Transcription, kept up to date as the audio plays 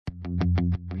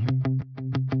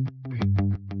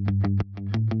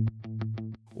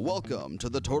Welcome to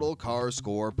the Total Car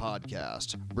Score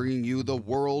podcast, bringing you the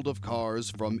world of cars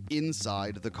from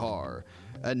inside the car.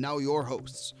 And now your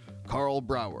hosts, Carl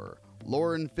Brower,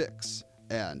 Lauren Fix,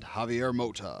 and Javier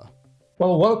Mota.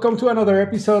 Well, welcome to another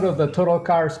episode of the Total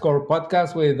Car Score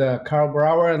podcast with Carl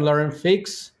Brower and Lauren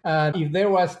Fix. And if there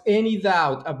was any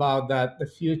doubt about that the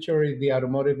future in the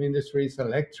automotive industry is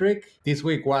electric, this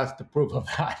week was the proof of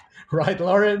that. Right,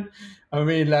 Lauren? I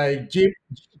mean, like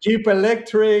Jeep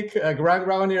electric, Grand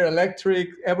Wagoneer electric,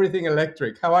 everything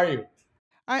electric. How are you?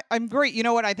 I'm great. You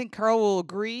know what? I think Carl will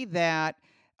agree that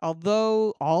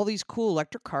although all these cool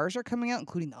electric cars are coming out,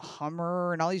 including the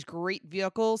Hummer and all these great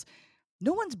vehicles,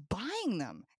 no one's buying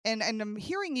them. And I'm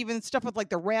hearing even stuff with like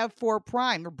the RAV4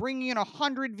 Prime. They're bringing in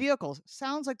 100 vehicles.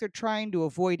 Sounds like they're trying to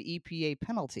avoid EPA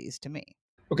penalties to me.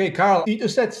 Okay, Carl, you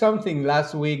just said something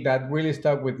last week that really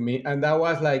stuck with me, and that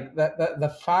was like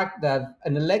the fact that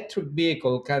an electric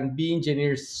vehicle can be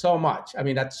engineered so much. I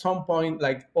mean, at some point,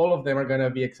 like all of them are going to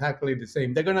be exactly the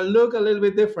same. They're going to look a little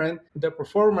bit different. The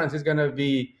performance is going to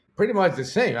be pretty much the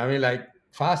same. I mean, like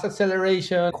fast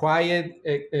acceleration, quiet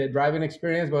driving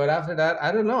experience. But after that,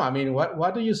 I don't know. I mean,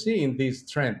 what do you see in this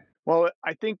trend? Well,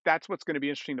 I think that's what's going to be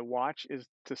interesting to watch is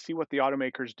to see what the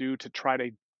automakers do to try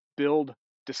to build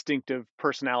distinctive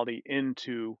personality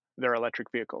into their electric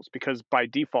vehicles, because by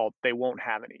default they won't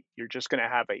have any. You're just going to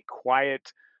have a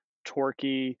quiet,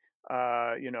 torquey,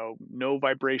 no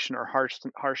vibration or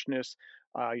harshness.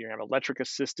 You're going to have electric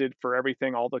assisted for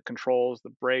everything, all the controls, the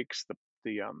brakes,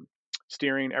 the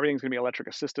steering, everything's going to be electric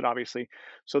assisted, obviously.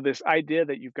 So this idea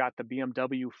that you've got the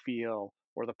BMW feel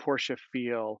or the Porsche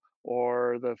feel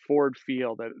or the Ford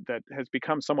feel that has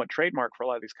become somewhat trademark for a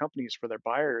lot of these companies for their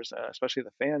buyers, especially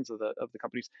the fans of the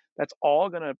companies. That's all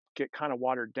going to get kind of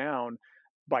watered down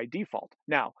by default.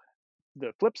 Now,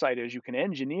 the flip side is you can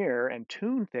engineer and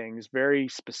tune things very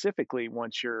specifically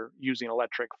once you're using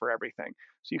electric for everything.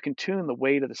 So you can tune the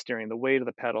weight of the steering, the weight of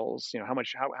the pedals,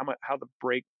 how the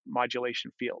brake modulation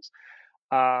feels.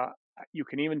 You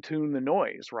can even tune the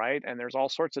noise, right? And there's all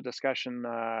sorts of discussion.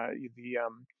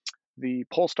 The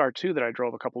Polestar 2 that I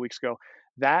drove a couple weeks ago,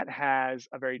 that has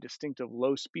a very distinctive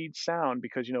low speed sound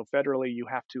because, federally you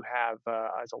have to have,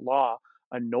 as a law,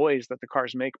 a noise that the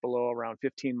cars make below around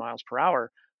 15 miles per hour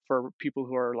for people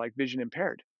who are like vision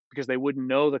impaired, because they wouldn't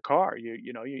know the car.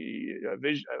 A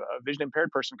vision impaired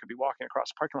person could be walking across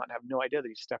the parking lot and have no idea that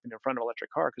he's stepping in front of an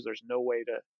electric car because there's no way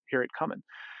to hear it coming.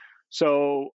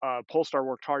 So Polestar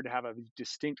worked hard to have a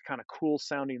distinct kind of cool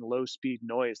sounding low speed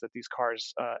noise that these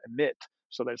cars emit,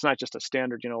 so that it's not just a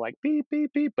standard, like beep,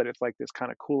 beep, beep, but it's like this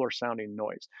kind of cooler sounding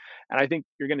noise. And I think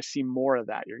you're going to see more of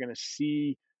that. You're going to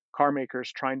see car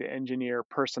makers trying to engineer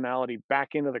personality back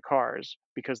into the cars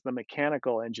because the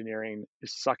mechanical engineering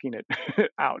is sucking it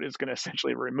out. It's going to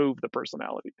essentially remove the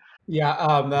personality. Yeah,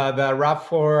 the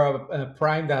RAV4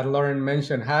 Prime that Lauren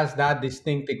mentioned has that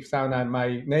distinctive sound, and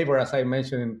my neighbor, as I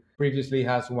mentioned previously,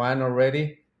 has one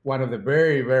already. One of the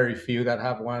very, very few that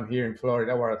have one here in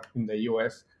Florida or in the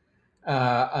U.S.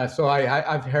 So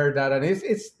I've heard that, and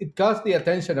it got the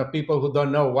attention of people who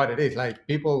don't know what it is. Like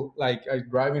people like are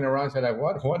driving around, say like,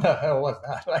 what the hell was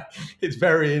that? Like, it's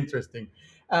very interesting.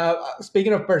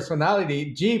 Speaking of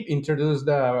personality, Jeep introduced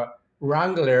the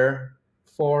Wrangler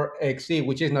 4xe,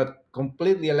 which is not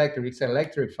completely electric; it's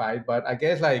electrified. But I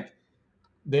guess like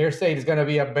they're saying it's going to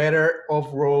be a better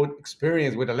off-road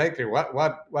experience with electric.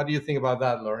 What do you think about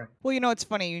that, Lauren? Well, it's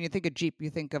funny when you think of Jeep, you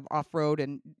think of off-road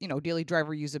and, daily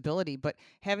driver usability, but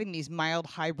having these mild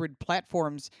hybrid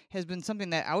platforms has been something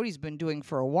that Audi's been doing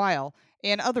for a while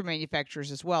and other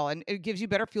manufacturers as well. And it gives you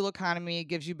better fuel economy, it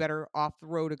gives you better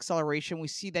off-road acceleration. We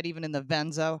see that even in the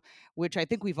Venza, which I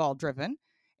think we've all driven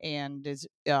and is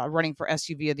running for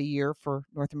SUV of the year for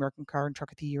North American Car and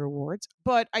Truck of the Year awards.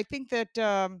 But I think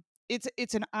that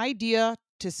it's an idea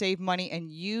to save money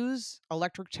and use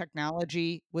electric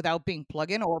technology without being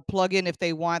plug-in, or plug-in if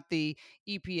they want the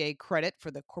EPA credit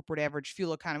for the corporate average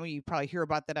fuel economy. You probably hear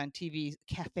about that on TV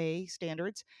cafe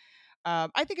standards.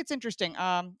 I think it's interesting.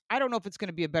 I don't know if it's going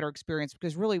to be a better experience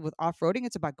because really with off-roading,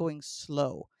 it's about going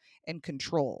slow and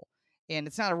control, and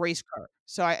it's not a race car.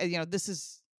 So I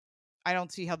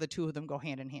don't see how the two of them go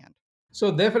hand in hand. So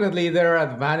definitely there are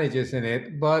advantages in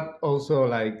it, but also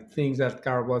like things that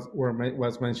Carl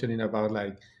was mentioning about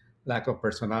like lack of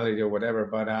personality or whatever.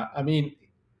 But I mean,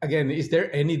 again, is there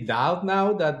any doubt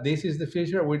now that this is the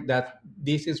future? That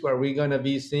this is where we're gonna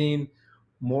be seeing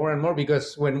more and more?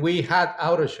 Because when we had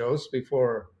auto shows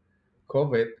before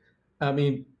COVID, I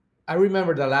mean, I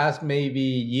remember the last maybe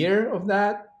year of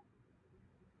that,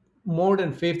 more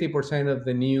than 50% of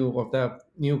the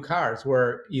new cars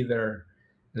were either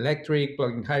electric,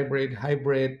 plug-in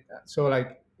hybrid. So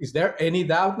like Is there any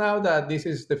doubt now that this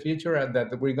is the future and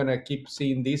that we're going to keep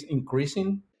seeing this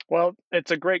increasing? Well,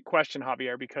 it's a great question,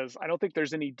 Javier, because I don't think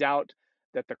there's any doubt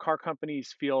that the car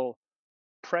companies feel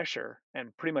pressure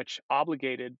and pretty much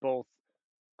obligated both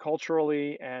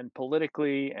culturally and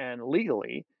politically and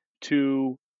legally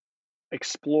to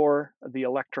explore the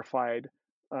electrified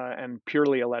and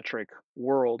purely electric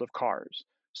world of cars.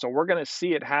 So we're going to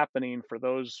see it happening for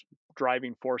those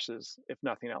driving forces, if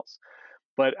nothing else.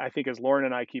 But I think, as Lauren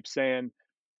and I keep saying,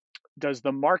 does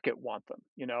the market want them?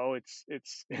 It's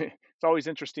it's always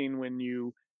interesting when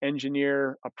you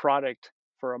engineer a product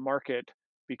for a market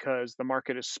because the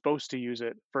market is supposed to use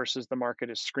it versus the market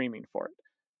is screaming for it.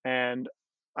 And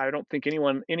I don't think any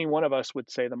one of us would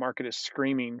say the market is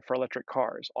screaming for electric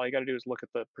cars. All you got to do is look at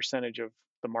the percentage of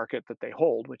the market that they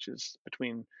hold, which is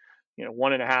between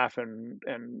 1.5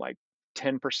 and like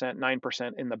 10%,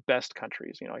 9% in the best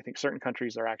countries. I think certain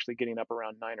countries are actually getting up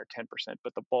around 9 or 10%,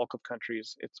 but the bulk of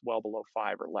countries, it's well below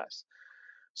 5 or less.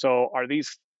 So are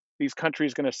these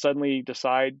countries going to suddenly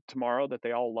decide tomorrow that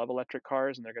they all love electric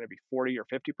cars and they're going to be 40 or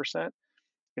 50%?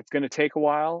 It's going to take a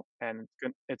while, and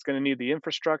it's going to need the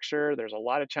infrastructure. There's a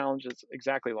lot of challenges.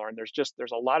 Exactly, Lauren.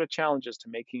 There's a lot of challenges to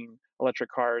making electric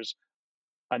cars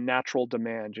a natural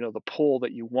demand, the pull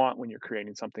that you want when you're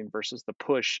creating something versus the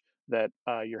push that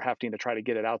you're having to try to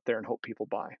get it out there and hope people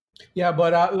buy. Yeah,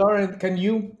 but Lauren, can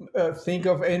you think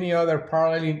of any other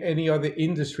parallel in any other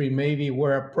industry, maybe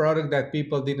where a product that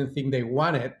people didn't think they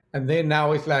wanted, and then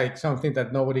now it's like something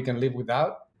that nobody can live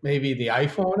without? Maybe the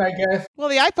iPhone, I guess. Well,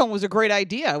 the iPhone was a great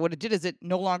idea. What it did is it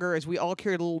no longer, as we all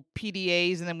carried little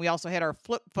PDAs, and then we also had our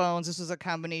flip phones. This was a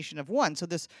combination of one. So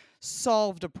this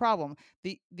solved a problem.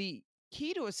 The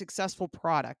key to a successful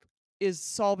product is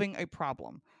solving a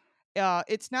problem.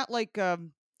 It's not like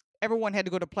everyone had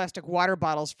to go to plastic water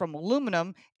bottles from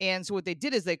aluminum. And so what they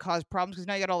did is they caused problems because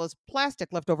now you got all this plastic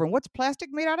left over. And what's plastic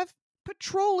made out of?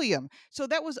 Petroleum. So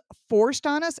that was forced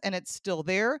on us, and it's still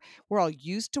there. We're all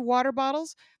used to water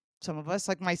bottles. Some of us,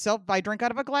 like myself, I drink out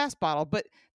of a glass bottle. But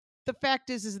the fact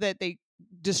is that they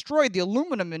destroyed the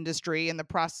aluminum industry in the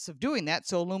process of doing that.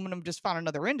 So aluminum just found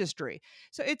another industry.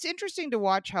 So it's interesting to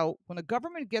watch how when the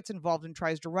government gets involved and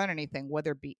tries to run anything,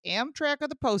 whether it be Amtrak or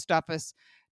the post office,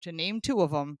 to name two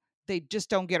of them, they just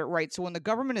don't get it right. So when the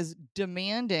government is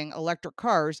demanding electric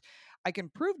cars, I can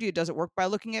prove to you it doesn't work by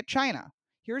looking at China.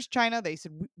 Here's China. They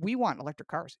said, we want electric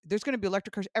cars. There's going to be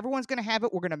electric cars. Everyone's going to have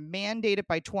it. We're going to mandate it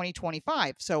by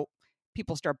 2025. So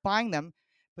people start buying them,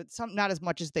 but some not as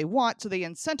much as they want. So they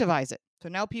incentivize it. So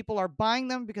now people are buying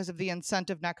them because of the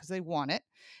incentive, not because they want it.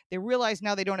 They realize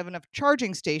now they don't have enough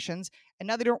charging stations, and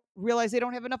now they don't realize they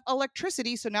don't have enough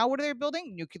electricity. So now what are they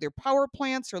building? Nuclear power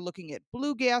plants. They're looking at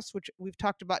blue gas, which we've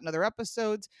talked about in other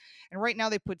episodes. And right now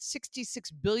they put $66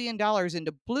 billion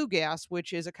into blue gas,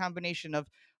 which is a combination of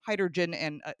hydrogen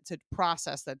and it's a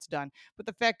process that's done. But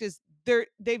the fact is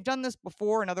they've done this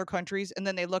before in other countries, and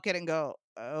then they look at it and go,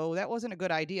 oh, that wasn't a good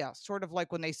idea. Sort of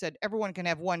like when they said everyone can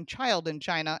have one child in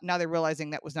China. Now they're realizing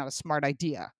that was not a smart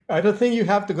idea. I don't think you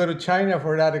have to go to China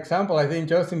for that example. I think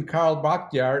just in Karl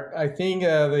Backyard, I think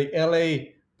the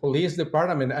LA Police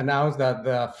Department announced that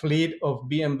the fleet of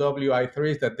BMW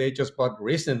i3s that they just bought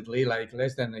recently, like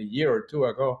less than a year or two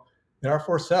ago, they are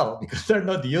for sale because they're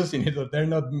not using it or they're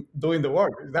not doing the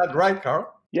work. Is that right,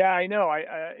 Carl? Yeah, I know.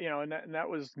 And that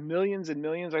was millions and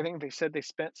millions. I think they said they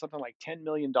spent something like $10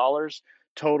 million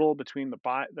total between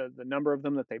the number of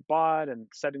them that they bought and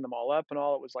setting them all up and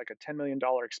all. It was like a $10 million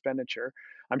expenditure.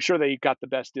 I'm sure they got the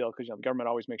best deal because the government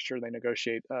always makes sure they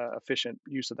negotiate efficient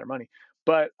use of their money.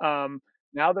 But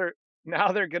now they're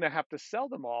now they're going to have to sell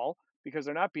them all because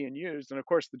they're not being used. And of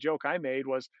course, the joke I made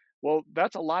was, well,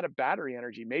 that's a lot of battery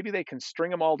energy. Maybe they can string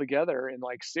them all together in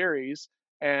like series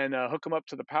and hook them up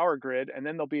to the power grid, and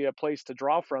then there'll be a place to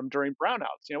draw from during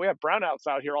brownouts. We have brownouts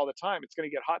out here all the time. It's going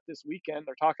to get hot this weekend.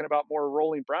 They're talking about more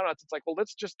rolling brownouts. It's like, well,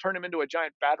 let's just turn them into a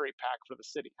giant battery pack for the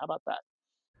city. How about that?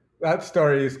 That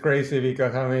story is crazy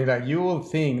because I mean, like you will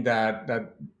think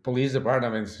that police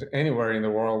departments anywhere in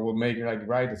the world will make like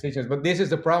right decisions, but this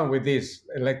is the problem with this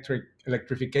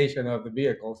electrification of the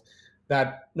vehicles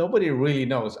that nobody really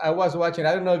knows. I was watching.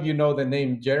 I don't know if you know the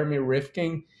name Jeremy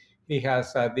Rifkin. He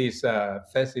has this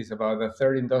thesis about the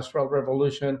third industrial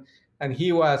revolution, and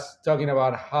he was talking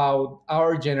about how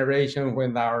our generation,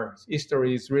 when our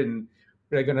history is written,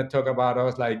 we're going to talk about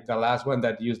us like the last one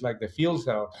that used like the fuel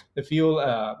cell, the fuel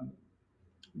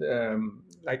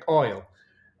like oil,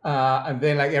 and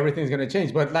then like everything's going to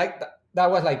change. But like that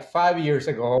was like 5 years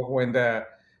ago when the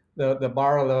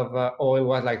barrel of oil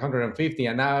was like 150,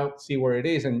 and now see where it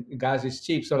is, and gas is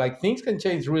cheap. So like things can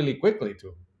change really quickly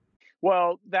too.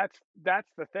 Well, that's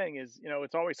the thing is,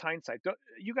 it's always hindsight.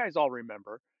 You guys all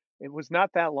remember, it was not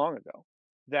that long ago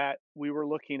that we were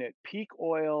looking at peak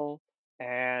oil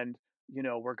and,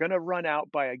 we're going to run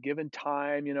out by a given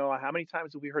time. How many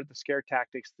times have we heard the scare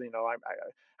tactics?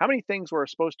 How many things were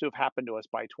supposed to have happened to us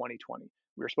by 2020?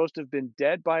 We were supposed to have been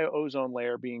dead by ozone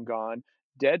layer being gone,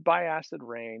 dead by acid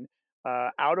rain,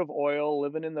 out of oil,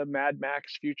 living in the Mad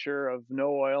Max future of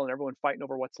no oil and everyone fighting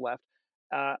over what's left.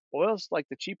 Oil's like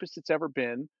the cheapest it's ever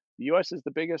been. The U.S. is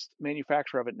the biggest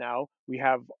manufacturer of it now. We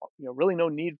have, really no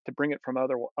need to bring it from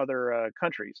other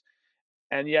countries,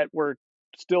 and yet we're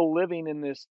still living in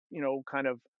this, kind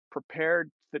of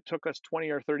prepared that took us 20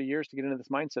 or 30 years to get into this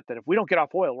mindset that if we don't get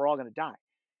off oil, we're all going to die.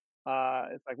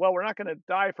 It's like, well, we're not going to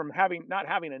die from not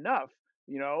having enough,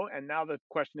 And now the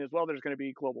question is, well, there's going to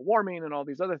be global warming and all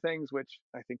these other things, which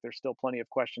I think there's still plenty of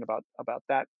question about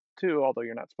that too. Although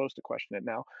you're not supposed to question it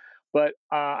now. But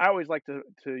I always like to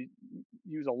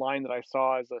use a line that I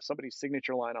saw as somebody's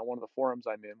signature line on one of the forums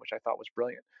I'm in, which I thought was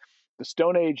brilliant. The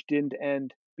Stone Age didn't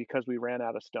end because we ran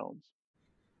out of stones.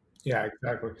 Yeah,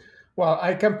 exactly. Well,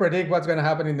 I can predict what's going to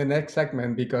happen in the next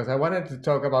segment because I wanted to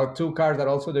talk about two cars that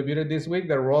also debuted this week.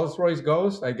 The Rolls-Royce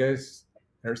Ghost, I guess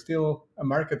there's still a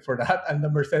market for that, and the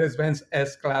Mercedes-Benz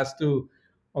S-Class 2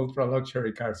 ultra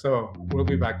luxury car. So we'll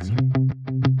be back soon.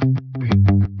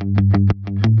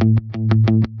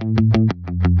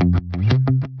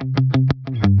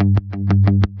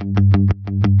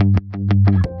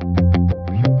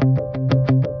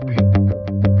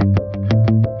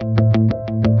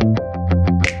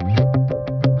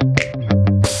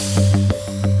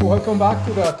 Welcome back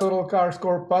to the Total Car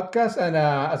Score podcast. And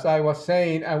as I was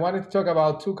saying, I wanted to talk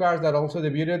about two cars that also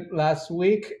debuted last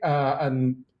week.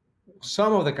 And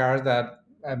some of the cars that,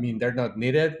 I mean, they're not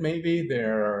needed, maybe.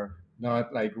 They're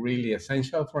not like really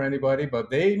essential for anybody, but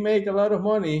they make a lot of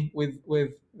money with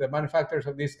the manufacturers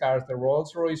of these cars. The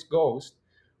Rolls-Royce Ghost,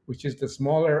 which is the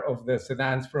smaller of the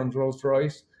sedans from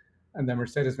Rolls-Royce, and the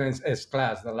Mercedes-Benz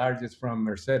S-Class, the largest from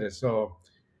Mercedes. So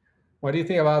what do you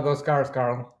think about those cars,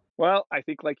 Carl? Well, I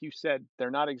think, like you said,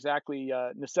 they're not exactly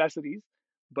necessities,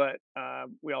 but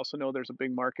we also know there's a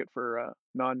big market for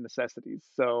non-necessities.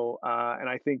 So, and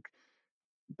I think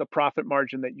the profit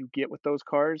margin that you get with those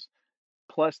cars,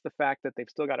 plus the fact that they've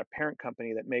still got a parent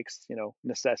company that makes,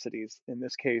 necessities. In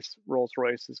this case,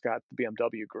 Rolls-Royce has got the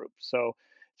BMW Group. So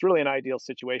it's really an ideal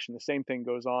situation. The same thing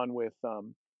goes on with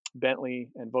Bentley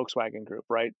and Volkswagen Group,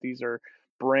 right? These are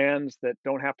brands that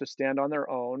don't have to stand on their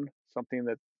own, something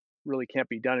that really can't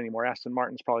be done anymore. Aston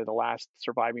Martin's probably the last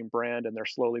surviving brand, and they're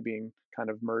slowly being kind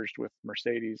of merged with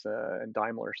Mercedes and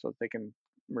Daimler so that they can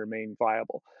remain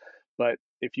viable. But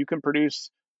if you can produce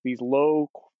these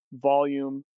low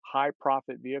volume, high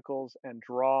profit vehicles and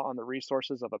draw on the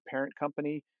resources of a parent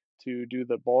company to do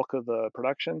the bulk of the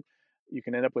production, you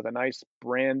can end up with a nice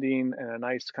branding and a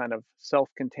nice kind of self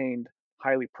contained,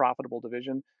 highly profitable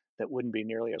division that wouldn't be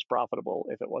nearly as profitable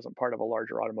if it wasn't part of a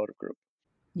larger automotive group.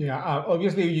 Yeah,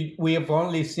 obviously we have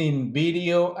only seen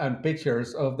video and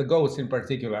pictures of the Ghosts in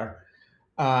particular,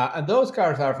 and those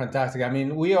cars are fantastic. I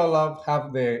mean, we all love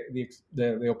have the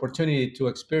opportunity to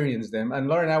experience them. And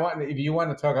Lauren, if you want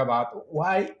to talk about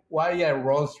why a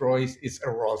Rolls Royce is a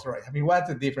Rolls Royce. I mean, what's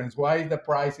the difference? Why the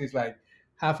price is like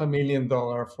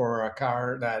 $500,000 for a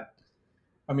car that,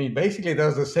 I mean, basically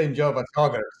does the same job as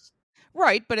others.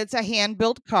 Right, but it's a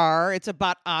hand-built car. It's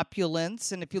about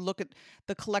opulence, and if you look at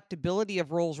the collectability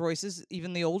of Rolls Royces,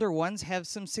 even the older ones have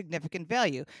some significant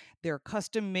value. They're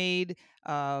custom made.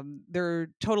 They're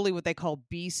totally what they call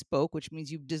bespoke, which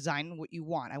means you've designed what you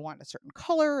want. I want a certain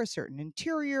color, a certain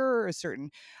interior, a certain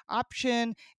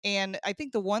option. And I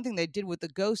think the one thing they did with the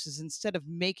Ghost is instead of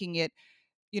making it,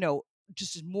 you know,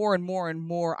 just more and more and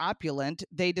more opulent,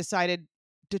 they decided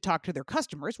to talk to their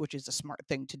customers, which is a smart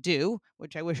thing to do,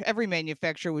 which I wish every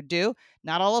manufacturer would do.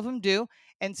 Not all of them do,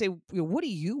 and say, what do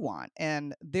you want?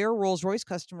 And their Rolls Royce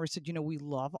customers said, we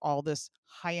love all this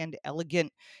high end,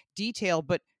 elegant detail,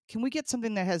 but can we get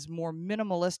something that has more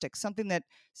minimalistic, something that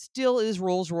still is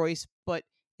Rolls Royce, but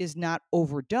is not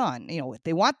overdone?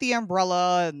 They want the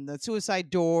umbrella and the suicide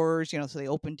doors, so they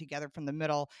open together from the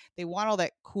middle. They want all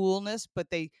that coolness, but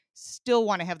they still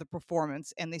want to have the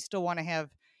performance, and they still want to have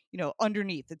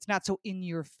underneath. It's not so in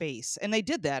your face. And they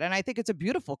did that. And I think it's a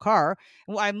beautiful car.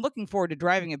 Well, I'm looking forward to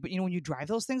driving it. But, when you drive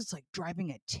those things, it's like driving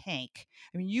a tank.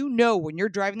 I mean, when you're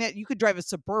driving that, you could drive a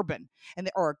Suburban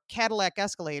or a Cadillac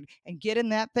Escalade and get in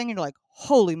that thing and you're like,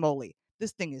 holy moly,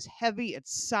 this thing is heavy,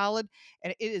 it's solid,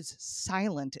 and it is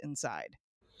silent inside.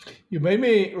 You made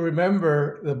me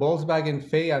remember the Volkswagen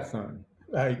Phaeton.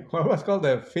 Like, what was called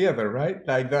the Phaeton, right?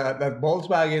 Like that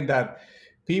Volkswagen that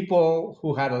people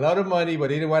who had a lot of money but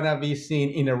didn't want to be seen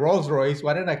in a Rolls Royce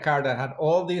wanted a car that had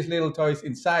all these little toys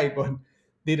inside, but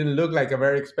didn't look like a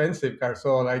very expensive car. So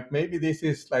like maybe this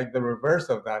is like the reverse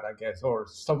of that, I guess, or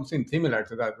something similar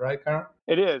to that, right, Carl?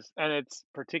 It is, and it's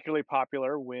particularly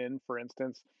popular when, for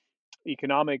instance,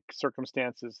 economic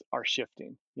circumstances are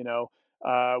shifting.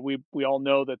 We all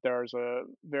know that there's a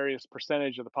various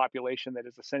percentage of the population that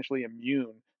is essentially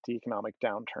immune to economic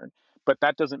downturn, but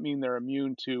that doesn't mean they're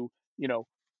immune to you know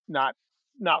not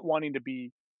not wanting to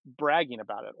be bragging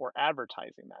about it or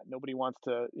advertising that. Nobody wants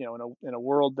to, in a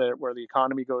world where the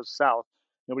economy goes south,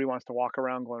 nobody wants to walk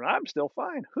around going, "I'm still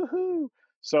fine." Hoo-hoo.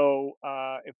 So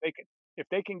if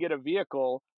they can get a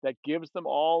vehicle that gives them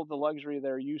all the luxury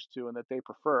they're used to and that they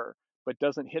prefer, but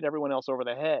doesn't hit everyone else over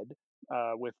the head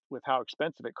with how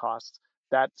expensive it costs,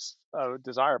 that's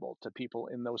desirable to people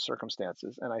in those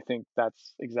circumstances. And I think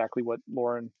that's exactly what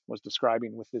Lauren was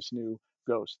describing with this new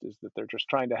Ghost, is that they're just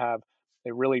trying to have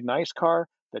a really nice car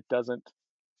that doesn't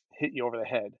hit you over the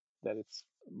head, that it's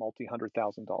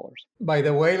multi-$100,000. By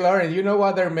the way, Lauren, you know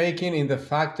what they're making in the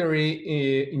factory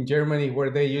in Germany where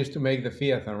they used to make the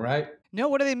Phaeton, right? No,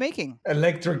 what are they making?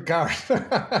 Electric cars.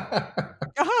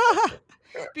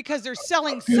 Because they're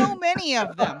selling so many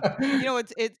of them.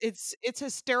 It's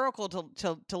hysterical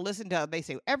to listen to. They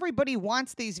say everybody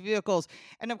wants these vehicles,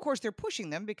 and of course they're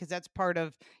pushing them because that's part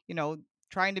of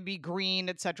trying to be green,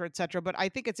 et cetera, et cetera. But I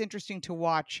think it's interesting to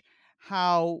watch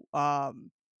how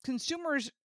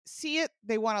consumers see it.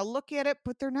 They want to look at it,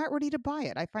 but they're not ready to buy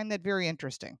it. I find that very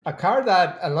interesting. A car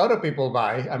that a lot of people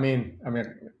buy. I mean,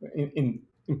 in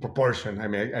proportion.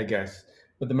 I guess.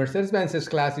 But the Mercedes-Benz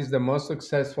S-Class is the most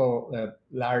successful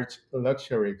large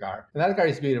luxury car. And that car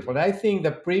is beautiful. And I think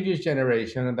the previous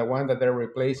generation and the one that they're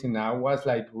replacing now was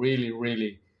like really,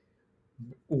 really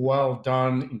well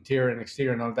done interior and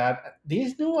exterior and all that.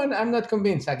 This new one, I'm not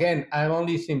convinced. Again, I've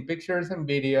only seen pictures and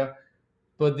video,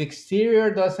 but the exterior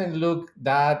doesn't look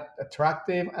that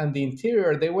attractive. And the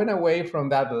interior, they went away from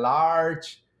that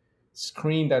large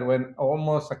screen that went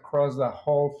almost across the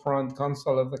whole front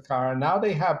console of the car. Now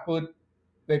they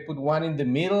put one in the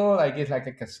middle, like it's like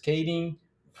a cascading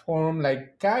form,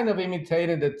 like kind of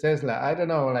imitating the Tesla. I don't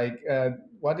know,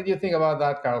 what did you think about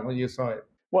that, Carl, when you saw it?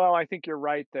 Well, I think you're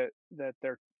right that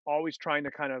they're always trying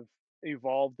to kind of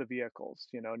evolve the vehicles.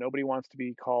 Nobody wants to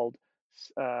be called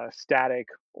static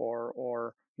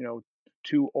or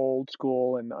too old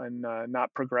school and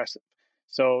not progressive.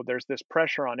 So there's this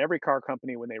pressure on every car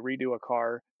company when they redo a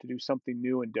car to do something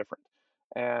new and different,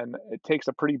 and it takes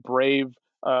a pretty brave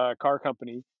car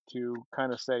company to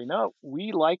kind of say, no,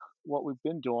 we like what we've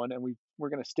been doing and we're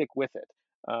going to stick with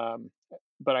it. Um,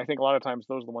 but I think a lot of times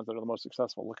those are the ones that are the most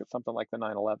successful. Look at something like the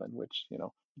 911, which,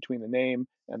 between the name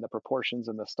and the proportions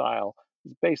and the style,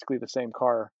 is basically the same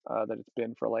car that it's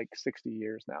been for like 60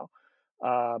 years now.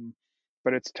 Um,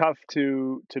 but it's tough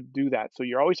to do that. So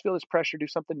you always feel this pressure to do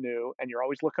something new, and you're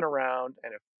always looking around.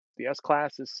 And if the S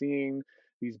class is seeing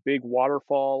these big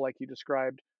waterfall, like you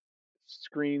described,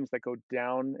 screens that go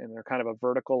down and they're kind of a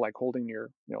vertical, like holding your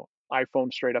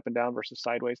iPhone straight up and down versus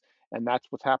sideways, and that's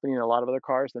what's happening in a lot of other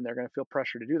cars, then they're going to feel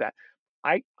pressure to do that.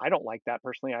 I don't like that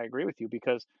personally. I agree with you,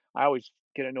 because I always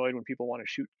get annoyed when people want to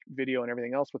shoot video and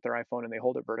everything else with their iPhone and they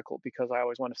hold it vertical, because I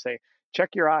always want to say, check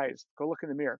your eyes, go look in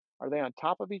the mirror. Are they on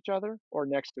top of each other or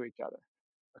next to each other?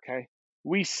 Okay.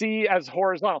 We see as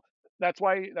horizontal. That's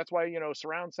why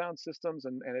surround sound systems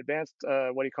and advanced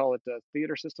what do you call it,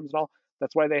 theater systems and all.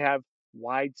 That's why they have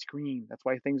wide screen. That's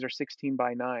why things are 16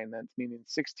 by 9. That's meaning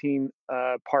 16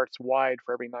 parts wide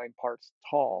for every 9 parts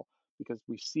tall, because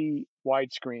we see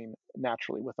widescreen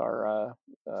naturally with our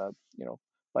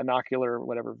binocular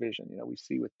whatever vision. We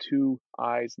see with 2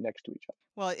 eyes next to each other.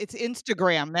 Well, it's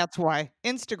Instagram. That's why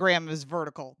Instagram is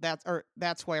vertical. That's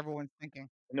why everyone's thinking.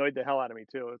 Annoyed the hell out of me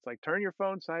too. It's like, turn your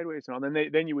phone sideways, and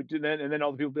then you would do that, and then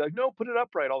all the people would be like, no, put it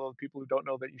upright. All the people who don't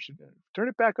know that you should turn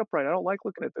it back upright. I don't like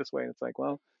looking at it this way. And it's like,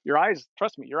 well, your eyes,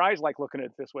 trust me, your eyes like looking at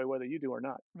it this way, whether you do or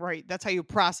not. Right. That's how you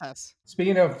process.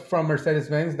 Speaking of from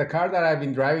Mercedes-Benz, the car that I've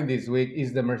been driving this week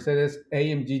is the Mercedes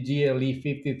AMG GLE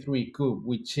 53 Coupe,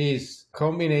 which is a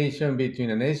combination between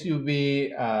an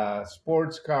SUV, a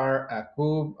sports car, a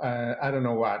coupe, I don't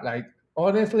know what. Like,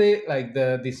 honestly, like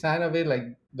the design of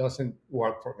it doesn't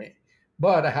work for me.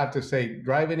 But I have to say,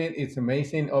 driving it's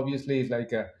amazing. Obviously, it's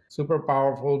like a super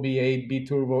powerful V8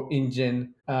 B-turbo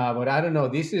engine. But I don't know,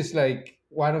 this is like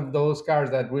one of those cars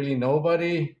that really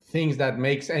nobody thinks that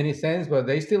makes any sense, but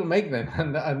they still make them,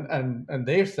 and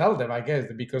they sell them, I guess,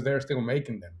 because they're still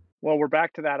making them. Well, we're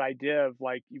back to that idea of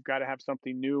like, you've got to have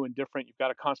something new and different. You've got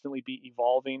to constantly be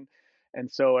evolving.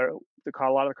 And so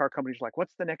a lot of the car companies are like,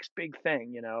 what's the next big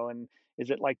thing, and is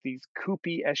it like these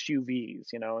coupey SUVs,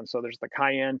 and so there's the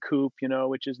Cayenne Coupe,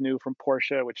 which is new from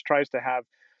Porsche, which tries to have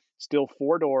still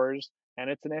four doors, and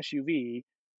it's an SUV,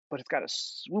 but it's got a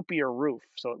swoopier roof,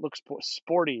 so it looks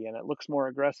sporty and it looks more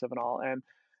aggressive and all. And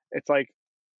it's like,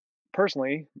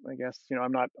 personally, I guess,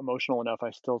 I'm not emotional enough.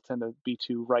 I still tend to be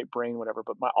too right brain, whatever.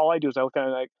 But all I do is I look at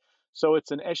it like, so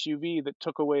it's an SUV that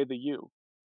took away the U,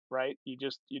 right? You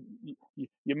just you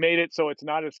made it so it's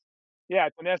not as, yeah,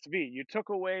 it's an SV. You took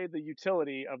away the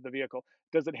utility of the vehicle.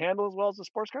 Does it handle as well as a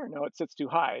sports car? No, it sits too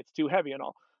high. It's too heavy and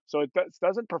all. So it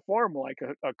doesn't perform like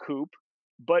a coupe,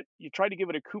 but you try to give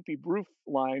it a coupey roof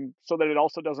line so that it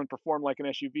also doesn't perform like an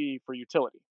SUV for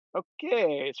utility.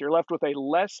 Okay, so you're left with a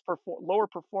lower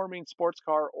performing sports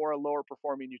car or a lower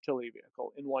performing utility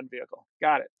vehicle in one vehicle.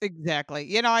 Got it.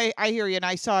 Exactly. I hear you, and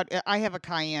I saw it. I have a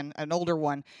Cayenne, an older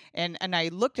one, and I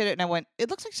looked at it and I went, it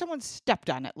looks like someone stepped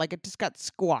on it, like it just got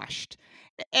squashed.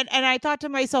 And I thought to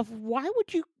myself, why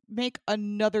would you make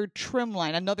another trim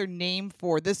line, another name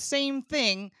for the same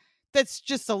thing that's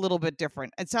just a little bit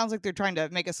different? It sounds like they're trying to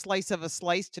make a slice of a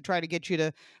slice to try to get you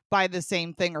to buy the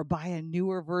same thing or buy a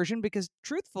newer version because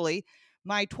truthfully,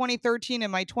 my 2013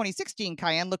 and my 2016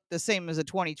 Cayenne looked the same as a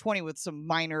 2020 with some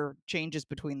minor changes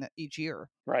between each year.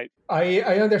 Right.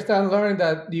 I understand, Lauren,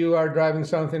 that you are driving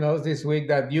something else this week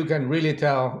that you can really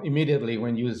tell immediately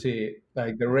when you see it,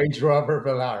 like the Range Rover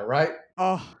Velar, right?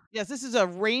 Oh, yes, this is a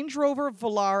Range Rover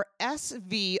Velar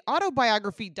SV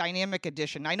Autobiography Dynamic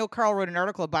Edition. I know Carl wrote an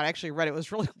article about it. I actually read it. It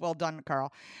was really well done,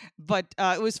 Carl. But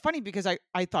it was funny because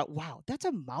I thought, wow, that's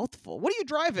a mouthful. What are you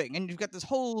driving? And you've got this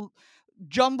whole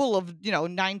jumble of,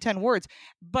 9, 10 words.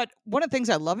 But one of the things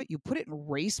I love it, you put it in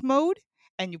race mode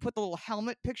and you put the little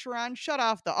helmet picture on, shut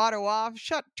off the auto off,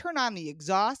 turn on the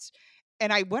exhaust.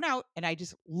 And I went out and I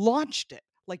just launched it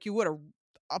like you would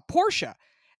a Porsche.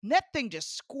 And that thing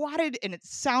just squatted and it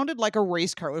sounded like a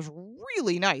race car. It was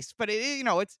really nice, but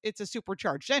it's a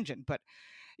supercharged engine. But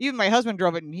even my husband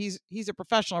drove it, and he's a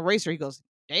professional racer. He goes,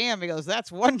 "Damn!" He goes,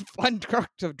 "That's one fun truck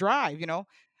to drive."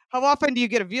 How often do you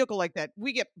get a vehicle like that?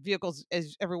 We get vehicles,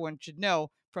 as everyone should know,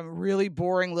 from really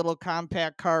boring little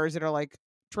compact cars that are like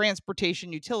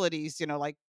transportation utilities.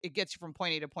 Like it gets you from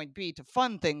point A to point B to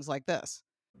fun things like this.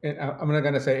 And I'm not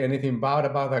gonna say anything bad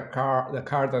about the car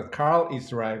that Carl is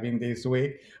driving this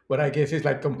week, but I guess it's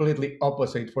like completely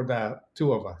opposite for the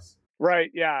two of us.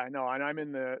 Right. Yeah. No. And I'm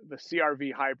in the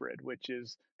CRV hybrid, which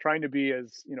is trying to be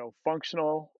as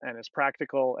functional and as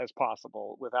practical as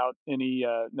possible without any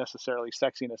necessarily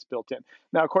sexiness built in.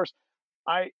 Now, of course,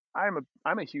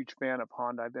 I'm a huge fan of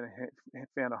Honda. I've been a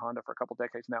fan of Honda for a couple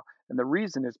decades now, and the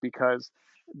reason is because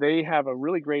they have a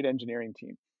really great engineering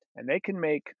team, and they can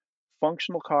make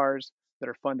functional cars that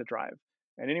are fun to drive.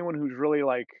 And anyone who's really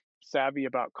like savvy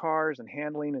about cars and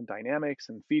handling and dynamics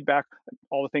and feedback,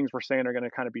 all the things we're saying are going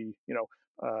to kind of be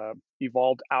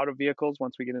evolved out of vehicles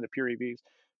once we get into pure EVs.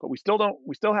 But we still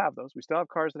have those. We still have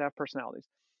cars that have personalities.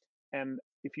 And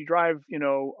if you drive,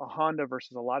 a Honda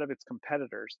versus a lot of its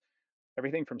competitors,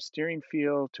 everything from steering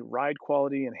feel to ride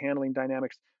quality and handling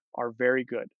dynamics are very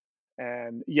good.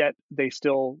 And yet they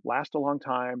still last a long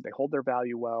time. They hold their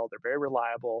value well. They're very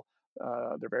reliable.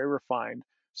 They're very refined.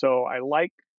 So I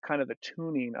like kind of the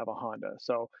tuning of a Honda.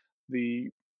 So the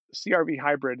CRV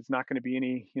hybrid is not going to be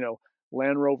any,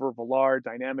 Land Rover Velar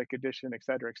Dynamic Edition, et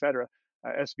cetera,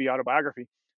 SV Autobiography.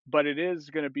 But it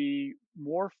is going to be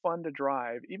more fun to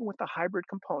drive, even with the hybrid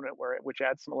component, which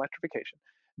adds some electrification,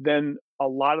 than a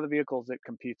lot of the vehicles it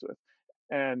competes with.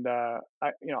 And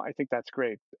I think that's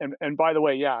great. And by the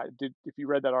way, yeah, if you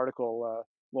read that article,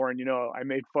 Lauren, I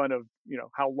made fun of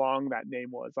how long that name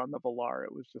was on the Velar.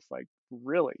 It was just like,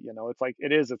 really,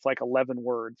 it's like 11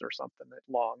 words or something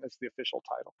long as the official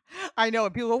title. I know.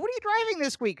 And people go, "What are you driving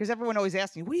this week?" Because everyone always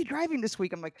asks me, "What are you driving this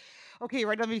week?" I'm like, "Okay,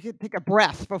 right. Let me take a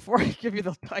breath before I give you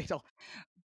the title."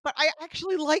 But I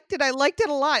actually liked it. I liked it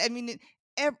a lot. I mean,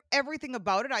 everything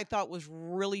about it I thought was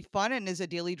really fun, and as a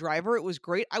daily driver, it was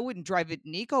great. I wouldn't drive it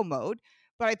in eco mode,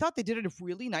 but I thought they did a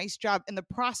really nice job, and the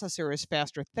processor is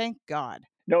faster. Thank God.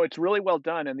 No, it's really well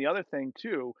done. And the other thing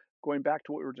too, going back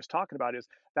to what we were just talking about, is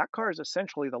that car is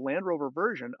essentially the Land Rover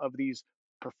version of these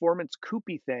performance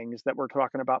coupey things that we're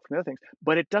talking about from the other things,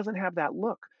 but it doesn't have that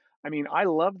look. I mean, I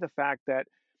love the fact that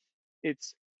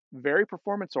it's very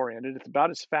performance oriented. It's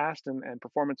about as fast and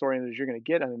performance oriented as you're going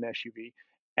to get on an SUV.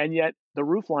 And yet the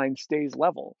roof line stays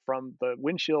level from the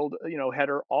windshield,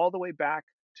 header all the way back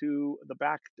to the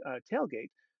back tailgate.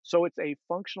 So it's a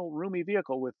functional, roomy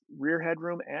vehicle with rear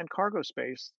headroom and cargo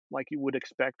space, like you would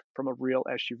expect from a real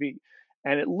SUV.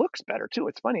 and it looks better too.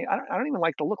 It's funny. I don't even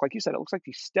like the look. Like you said, it looks like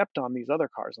he stepped on these other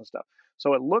cars and stuff.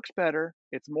 So it looks better.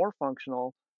 It's more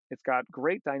functional. It's got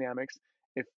great dynamics.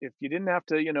 If you didn't have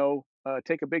to,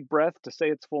 take a big breath to say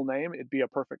its full name, it'd be a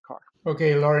perfect car.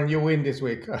 Okay, Lauren, you win this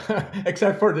week,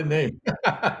 except for the name.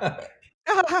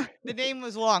 The name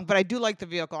was long, but I do like the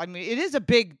vehicle. I mean, it is a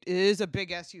big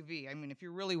SUV. I mean, if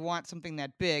you really want something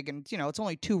that big, and it's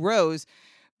only 2 rows,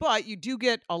 but you do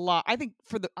get a lot. I think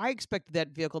I expected that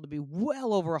vehicle to be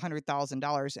well over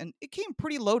 $100,000, and it came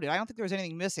pretty loaded. I don't think there was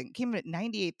anything missing. It came in at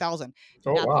 98,000.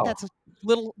 Oh, Not that wow. that's a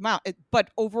little amount,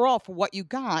 but overall, for what you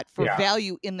got for Yeah.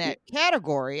 value in that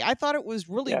category, I thought it was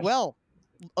really Yes. well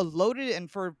loaded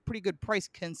and for a pretty good price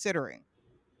considering.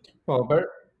 Well,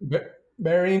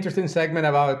 very interesting segment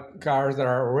about cars that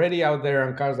are already out there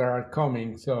and cars that are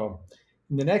coming. So,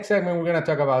 in the next segment, we're going to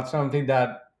talk about something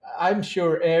that I'm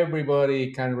sure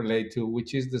everybody can relate to,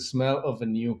 which is the smell of a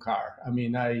new car. I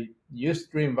mean, I used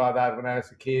to dream about that when I was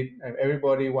a kid.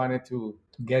 Everybody wanted to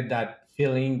get that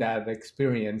feeling, that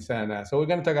experience. And so, we're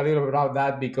going to talk a little bit about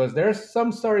that because there's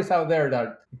some stories out there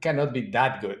that cannot be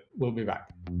that good. We'll be back.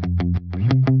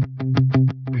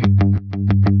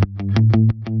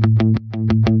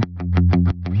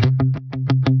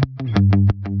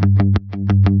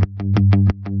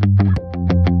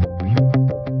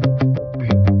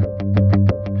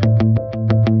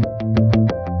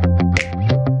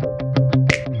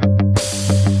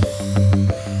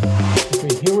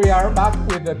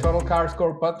 The Total Car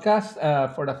Score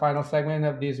podcast for the final segment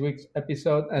of this week's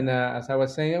episode. And as I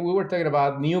was saying, we were talking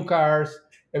about new cars.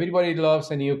 Everybody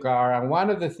loves a new car. And one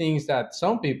of the things that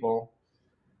some people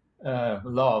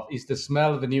love is the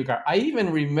smell of the new car. I even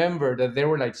remember that there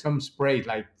were like some spray,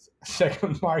 like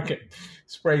second market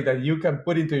spray that you can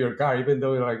put into your car, even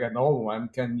though like an old one,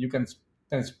 you can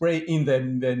spray in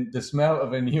the smell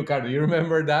of a new car. Do you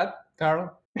remember that,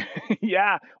 Carl?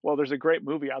 Yeah. Well, there's a great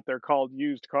movie out there called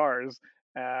Used Cars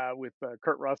with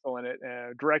Kurt Russell in it,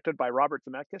 directed by Robert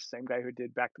Zemeckis, same guy who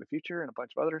did Back to the Future and a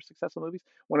bunch of other successful movies,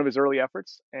 one of his early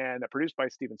efforts, and produced by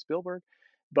Steven Spielberg.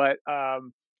 But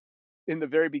in the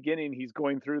very beginning, he's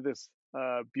going through this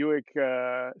Buick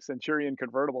Centurion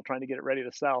convertible trying to get it ready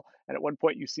to sell. And at one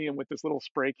point, you see him with this little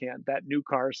spray can, that new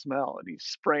car smell, and he's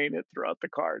spraying it throughout the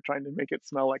car, trying to make it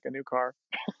smell like a new car.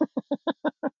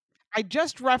 I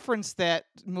just referenced that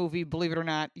movie, believe it or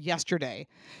not, yesterday,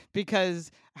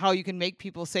 because how you can make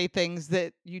people say things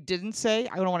that you didn't say.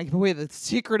 I don't want to give away the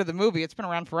secret of the movie. It's been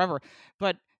around forever.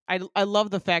 But I love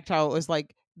the fact how it was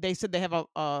like, they said they have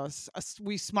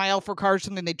we smile for cars,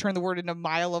 something they turn the word into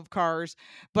mile of cars.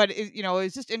 But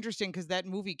it's just interesting because that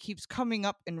movie keeps coming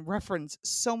up in reference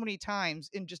so many times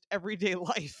in just everyday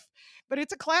life. But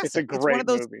it's a classic. It's a great one of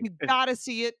those movie. You gotta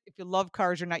see it. If you love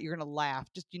cars or not, you're gonna laugh.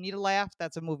 You need a laugh.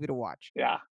 That's a movie to watch.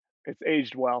 Yeah, it's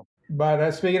aged well.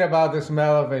 But speaking about the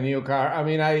smell of a new car, I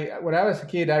mean, when I was a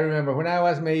kid, I remember when I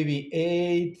was maybe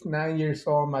 8, 9 years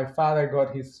old, my father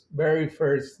got his very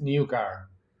first new car.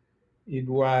 It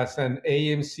was an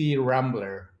AMC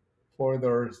Rambler, 4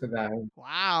 doors sedan.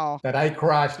 Wow. That I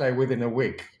crashed like within a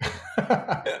week.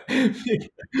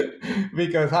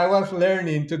 Because I was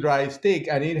learning to drive stick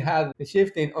and it had the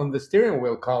shifting on the steering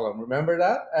wheel column. Remember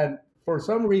that? And for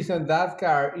some reason, that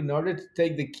car, in order to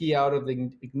take the key out of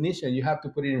the ignition, you have to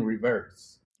put it in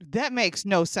reverse. That makes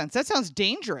no sense. That sounds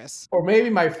dangerous. Or maybe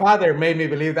my father made me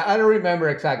believe that. I don't remember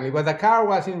exactly, but the car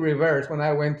was in reverse when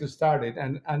I went to start it.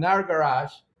 And our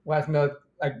garage was not,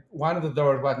 like, one of the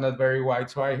doors was not very wide.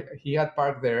 So he had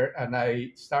parked there and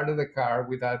I started the car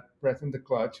without pressing the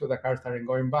clutch. So the car started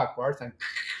going backwards and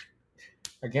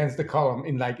against the column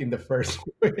in the first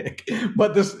week.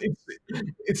 But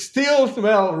it still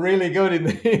smelled really good in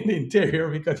the interior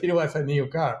because it was a new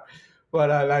car.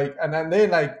 But and then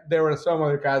there were some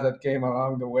other cars that came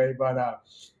along the way. But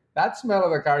that smell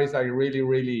of the car is like really,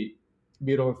 really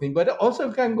beautiful thing. But it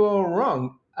also can go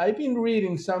wrong. I've been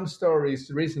reading some stories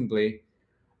recently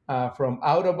from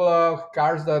Autoblog,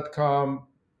 Cars.com,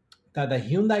 that the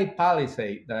Hyundai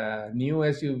Palisade, the new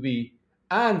SUV,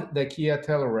 and the Kia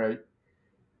Telluride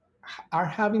are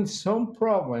having some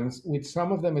problems with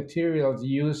some of the materials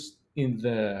used in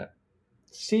the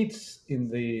seats, in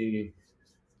the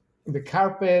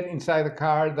carpet inside the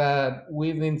car, that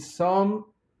within some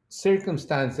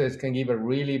circumstances can give a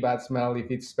really bad smell if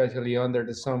it's especially under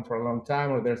the sun for a long time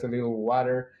or there's a little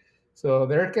water. So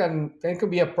there can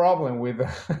be a problem with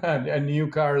a new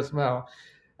car smell.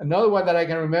 Another one that I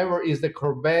can remember is the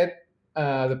Corvette,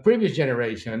 the previous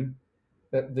generation,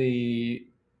 that they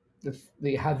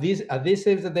had these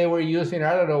adhesives that they were using.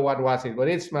 I don't know what was it, but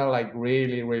it smelled like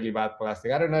really, really bad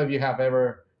plastic. I don't know if you have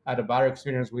ever had a bad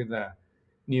experience with a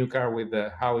new car with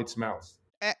how it smells.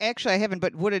 Actually, I haven't,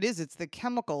 but what it is, it's the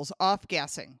chemicals off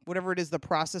gassing, whatever it is, the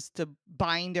process to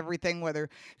bind everything. Because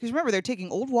remember, they're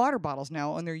taking old water bottles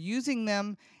now and they're using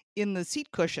them in the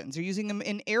seat cushions. They're using them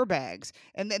in airbags.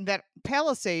 And then that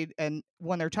Palisade, and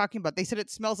when they're talking about, they said it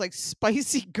smells like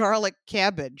spicy garlic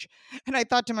cabbage. And I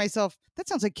thought to myself, that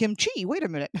sounds like kimchi. Wait a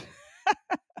minute.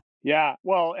 Yeah,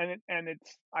 well,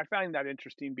 it's I find that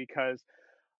interesting because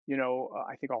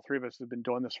I think all three of us have been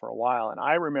doing this for a while, and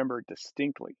I remember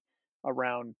distinctly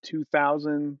around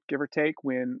 2000, give or take,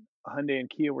 when Hyundai and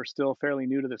Kia were still fairly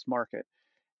new to this market,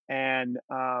 and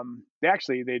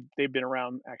they've been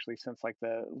around actually since like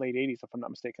the late 80s, if I'm not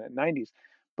mistaken, the 90s.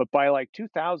 But by like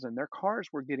 2000, their cars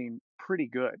were getting pretty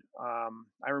good.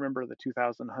 I remember the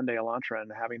 2000 Hyundai Elantra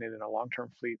and having it in a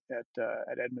long-term fleet at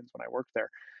Edmunds when I worked there.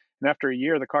 And after a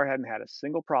year, the car hadn't had a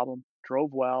single problem,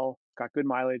 drove well, got good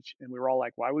mileage, and we were all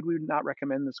like, why would we not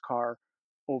recommend this car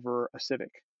over a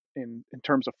Civic in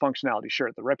terms of functionality?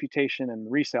 Sure, the reputation and the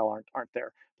resale aren't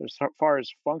there. But as far as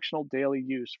functional daily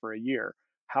use for a year,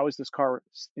 how is this car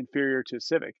inferior to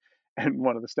Civic? And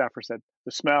one of the staffers said,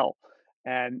 the smell.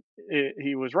 And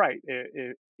he was right.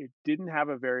 It didn't have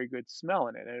a very good smell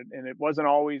in it. And it wasn't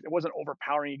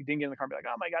overpowering. You didn't get in the car and be like,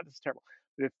 oh my God, this is terrible.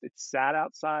 But if it sat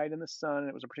outside in the sun and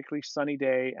it was a particularly sunny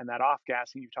day, and that off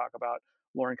gassing you talk about,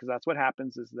 Lauren, because that's what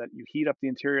happens is that you heat up the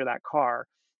interior of that car,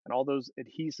 and all those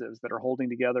adhesives that are holding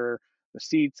together the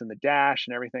seats and the dash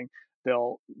and everything,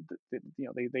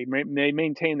 they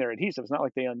maintain their adhesive. It's not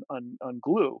like they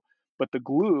unglue, but the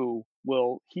glue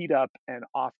will heat up and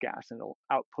off gas and it'll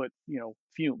output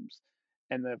fumes.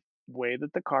 And the way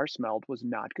that the car smelled was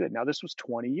not good. Now this was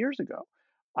 20 years ago.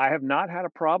 I have not had a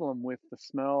problem with the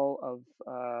smell of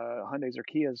Hyundais or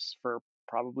Kias for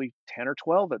probably 10 or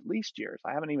 12 at least years.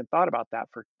 I haven't even thought about that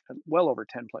for well over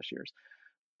 10 plus years.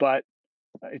 But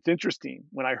it's interesting.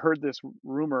 When I heard this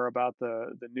rumor about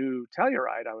the new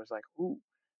Telluride, I was like, "Ooh,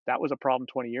 that was a problem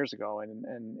 20 years ago."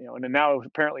 And now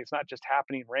apparently it's not just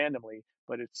happening randomly,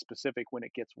 but it's specific when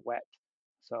it gets wet.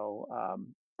 So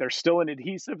there's still an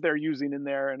adhesive they're using in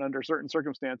there, and under certain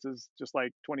circumstances, just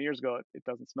like 20 years ago, it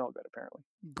doesn't smell good. Apparently,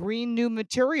 Green new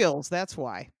materials. That's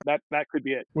why. that could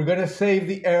be it. We're gonna save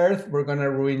the earth. We're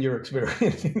gonna ruin your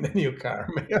experience in the new car.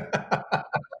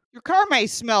 Your car may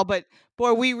smell, but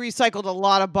boy, we recycled a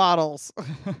lot of bottles.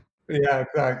 Yeah,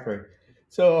 exactly.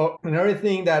 So another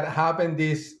thing that happened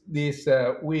this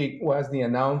week was the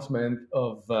announcement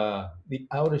of the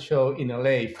auto show in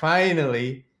LA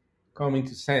finally coming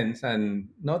to Sense and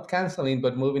not canceling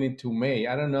but moving it to May.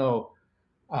 I don't know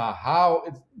how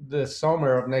the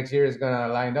summer of next year is going to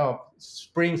line up,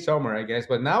 spring summer I guess.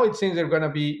 But now it seems we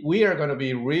are going to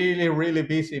be really really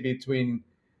busy between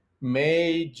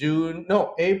May, June,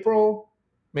 no, April,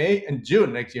 May, and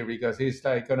June next year because it's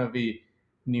like going to be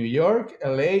New York,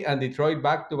 LA, and Detroit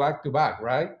back to back to back,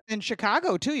 right? And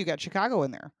Chicago, too. You got Chicago in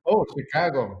there. Oh,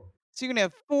 Chicago. So you're going to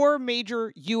have 4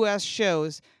 major U.S.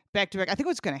 shows back to back. I think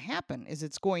what's going to happen is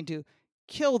it's going to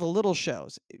kill the little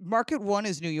shows. Market 1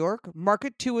 is New York.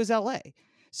 Market 2 is L.A.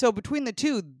 So between the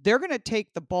two, they're going to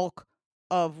take the bulk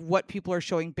of what people are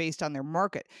showing based on their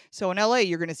market. So in LA,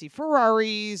 you're going to see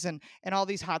Ferraris and all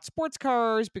these hot sports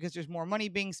cars because there's more money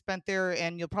being spent there,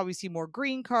 and you'll probably see more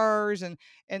green cars and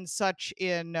such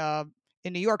in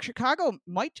New York. Chicago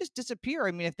might just disappear.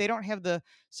 I mean, if they don't have the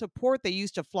support they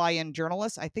used to fly in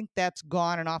journalists, I think that's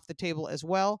gone and off the table as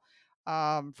well.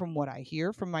 From what I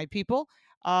hear from my people.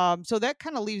 So that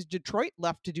kind of leaves Detroit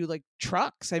left to do like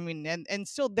trucks. I mean, and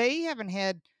still they haven't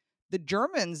had the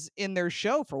Germans in their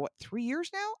show for 3 years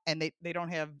now, and they don't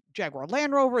have Jaguar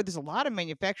Land Rover. There's a lot of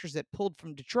manufacturers that pulled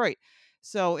from Detroit.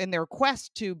 So in their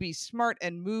quest to be smart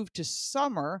and move to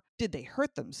summer, did they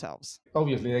hurt themselves?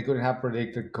 Obviously, they couldn't have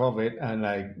predicted COVID, and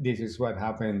like this is what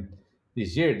happened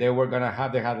this year. They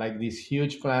had like these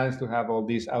huge plans to have all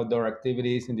these outdoor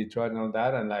activities in Detroit and all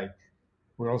that, and like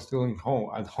we're all still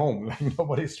at home, like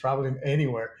nobody's traveling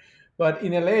anywhere. But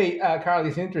in LA, Carl,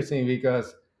 it's interesting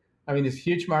because I mean, it's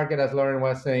huge market, as Lauren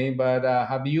was saying. But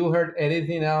have you heard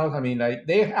anything else? I mean, like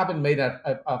they haven't made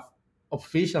a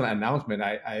official announcement.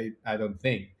 I don't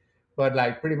think, but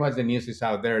like pretty much the news is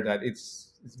out there that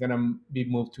it's gonna be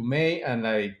moved to May, and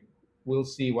like we'll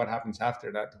see what happens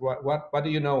after that. What do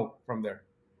you know from there?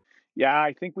 Yeah,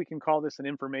 I think we can call this an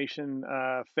information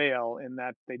fail in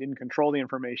that they didn't control the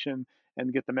information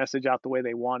and get the message out the way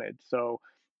they wanted. So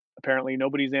apparently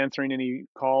nobody's answering any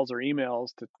calls or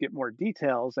emails to get more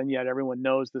details, and yet everyone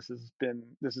knows this is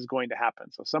going to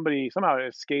happen. So somebody somehow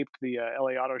escaped the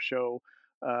LA Auto Show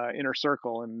inner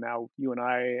circle, and now you and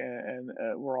I and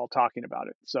we're all talking about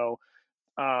it. So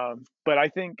but I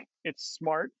think it's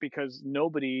smart because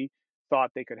nobody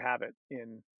thought they could have it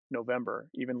in November,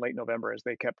 even late November, as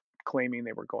they kept claiming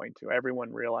they were going to.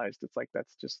 Everyone realized it's like,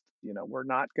 that's just, we're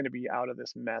not going to be out of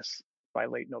this mess by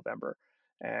late November.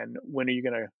 And when are you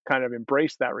going to kind of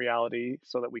embrace that reality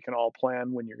so that we can all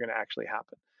plan when you're going to actually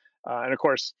happen? And of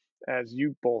course, as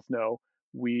you both know,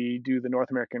 we do the North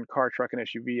American Car, Truck, and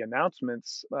SUV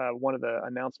announcements. One of the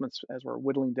announcements, as we're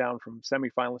whittling down from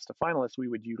semifinalists to finalists, we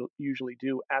would usually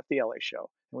do at the LA show.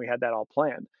 And we had that all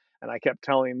planned. And I kept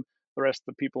telling the rest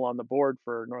of the people on the board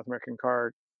for North American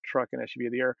Car, Truck, and SUV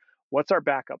of the Year, what's our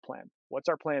backup plan? What's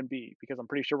our plan B? Because I'm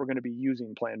pretty sure we're going to be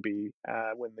using plan B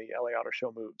when the LA Auto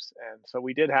Show moves. And so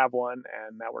we did have one,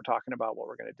 and now we're talking about what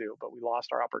we're going to do. But we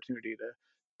lost our opportunity to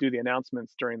do the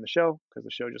announcements during the show because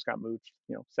the show just got moved,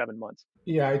 7 months.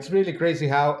 Yeah, it's really crazy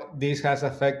how this has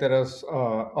affected us,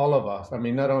 all of us. I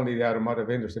mean, not only the automotive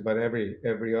industry, but every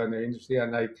other industry.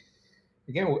 And like,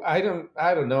 again, I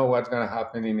don't know what's gonna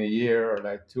happen in a year or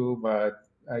like two, but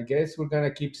I guess we're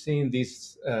gonna keep seeing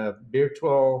these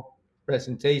virtual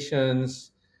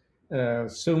presentations,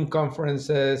 Zoom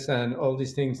conferences, and all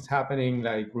these things happening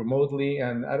like remotely.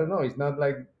 And I don't know, it's not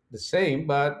like the same,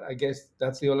 but I guess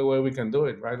that's the only way we can do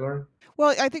it, right, Lauren?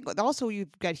 Well, I think also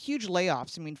you've got huge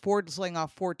layoffs. I mean, Ford's laying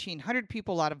off 1,400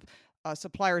 people. A lot of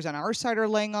suppliers on our side are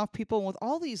laying off people. And with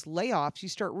all these layoffs, you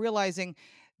start realizing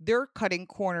they're cutting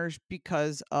corners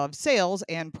because of sales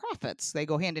and profits. They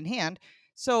go hand in hand.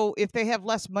 So if they have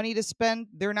less money to spend,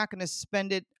 they're not going to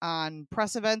spend it on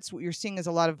press events. What you're seeing is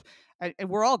a lot of, and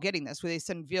we're all getting this, where they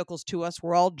send vehicles to us.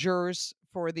 We're all jurors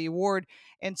for the award.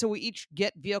 And so we each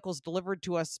get vehicles delivered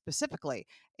to us specifically.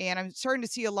 And I'm starting to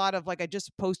see a lot of, like, I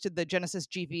just posted the Genesis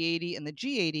GV80 and the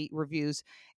G80 reviews,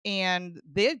 and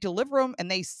they deliver them and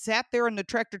they sat there in the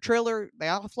tractor trailer. They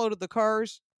offloaded the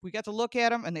cars. We got to look at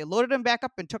them and they loaded them back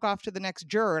up and took off to the next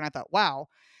juror. And I thought, wow,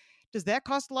 does that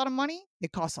cost a lot of money?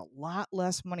 It costs a lot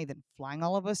less money than flying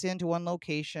all of us into one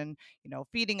location,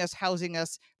 feeding us, housing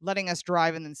us, letting us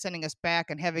drive, and then sending us back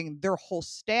and having their whole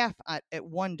staff at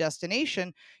one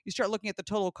destination. You start looking at the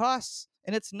total costs,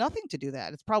 and it's nothing to do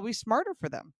that. It's probably smarter for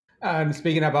them. And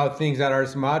speaking about things that are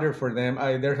smarter for them,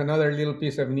 there's another little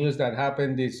piece of news that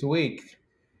happened this week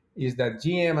is that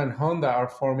GM and Honda are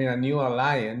forming a new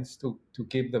alliance to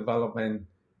keep developing,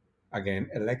 again,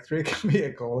 electric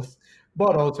vehicles,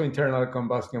 but also internal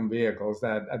combustion vehicles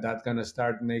that's going to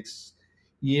start next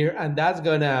year. And that's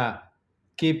going to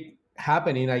keep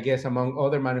happening, I guess, among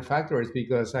other manufacturers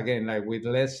because, again, like with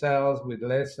less sales, with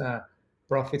less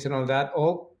profits and all that,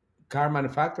 all car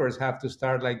manufacturers have to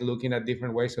start like looking at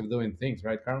different ways of doing things,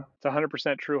 right, Carl? It's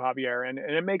 100% true, Javier. And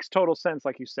it makes total sense,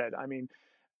 like you said. I mean,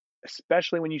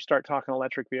 especially when you start talking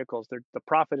electric vehicles, the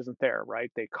profit isn't there,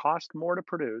 right? They cost more to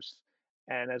produce.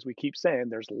 And as we keep saying,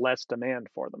 there's less demand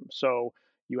for them. So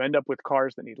you end up with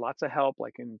cars that need lots of help,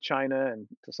 like in China and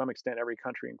to some extent every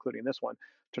country, including this one,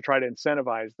 to try to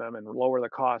incentivize them and lower the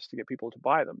cost to get people to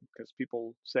buy them. Because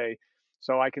people say,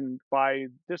 so I can buy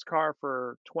this car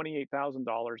for $28,000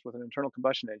 with an internal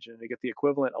combustion engine, and to get the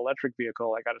equivalent electric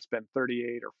vehicle, I got to spend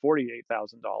 $38,000 or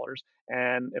 $48,000.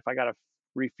 And if I got to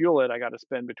refuel it, I got to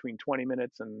spend between 20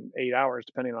 minutes and 8 hours,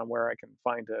 depending on where I can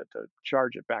find to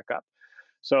charge it back up.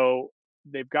 So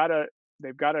they've got to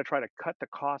try to cut the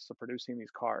costs of producing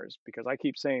these cars, because I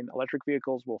keep saying electric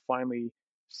vehicles will finally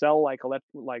sell like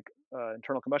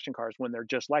internal combustion cars when they're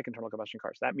just like internal combustion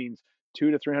cars. That means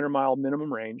 200 to 300 mile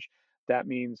minimum range. That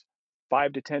means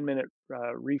 5 to 10 minute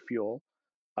refuel,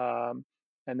 and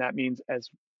that means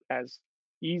as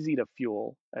easy to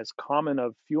fuel, as common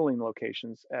of fueling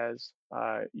locations as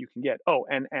you can get. Oh,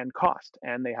 and cost,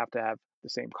 and they have to have the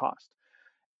same cost.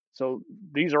 So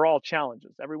these are all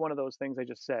challenges. Every one of those things I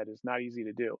just said is not easy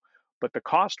to do, but the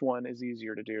cost one is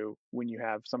easier to do when you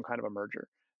have some kind of a merger.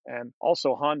 And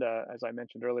also Honda, as I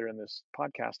mentioned earlier in this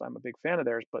podcast, I'm a big fan of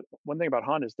theirs. But one thing about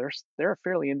Honda is they're a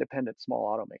fairly independent small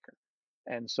automaker,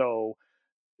 and so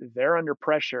they're under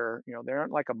pressure. They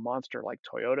aren't like a monster like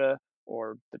Toyota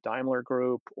or the Daimler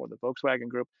Group or the Volkswagen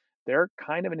Group. They're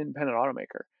kind of an independent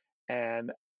automaker,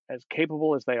 and as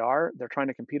capable as they are, they're trying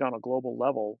to compete on a global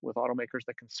level with automakers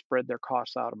that can spread their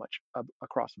costs out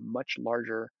across much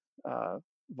larger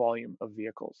volume of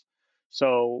vehicles.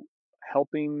 So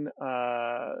helping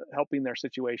their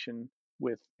situation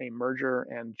with a merger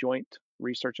and joint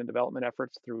research and development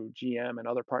efforts through GM and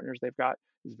other partners they've got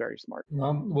is very smart.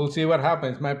 Well, we'll see what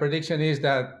happens. My prediction is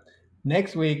that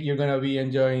next week you're going to be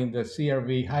enjoying the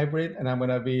CRV hybrid, and I'm going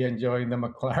to be enjoying the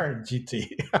McLaren GT.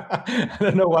 I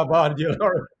don't know about you,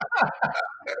 Laura.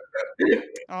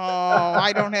 Oh,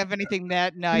 I don't have anything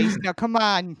that nice. Now, come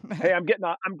on. Hey, I'm getting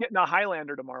a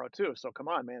Highlander tomorrow too. So come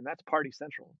on, man, that's party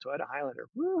central. Toyota Highlander.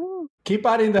 Woo-hoo. Keep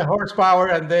adding the horsepower,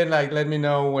 and then let me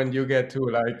know when you get to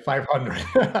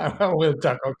 500. We'll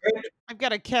talk. Okay. I've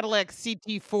got a Cadillac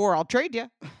CT4. I'll trade you.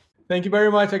 Thank you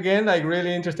very much again.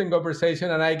 Really interesting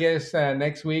conversation, and I guess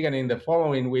next week and in the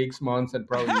following weeks, months, and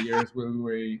probably years,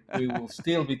 we will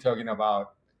still be talking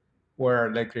about where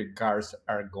electric cars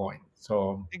are going.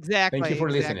 So exactly. Thank you for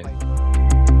listening.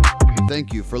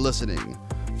 Thank you for listening.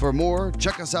 For more,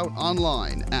 check us out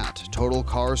online at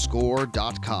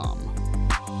totalcarscore.com.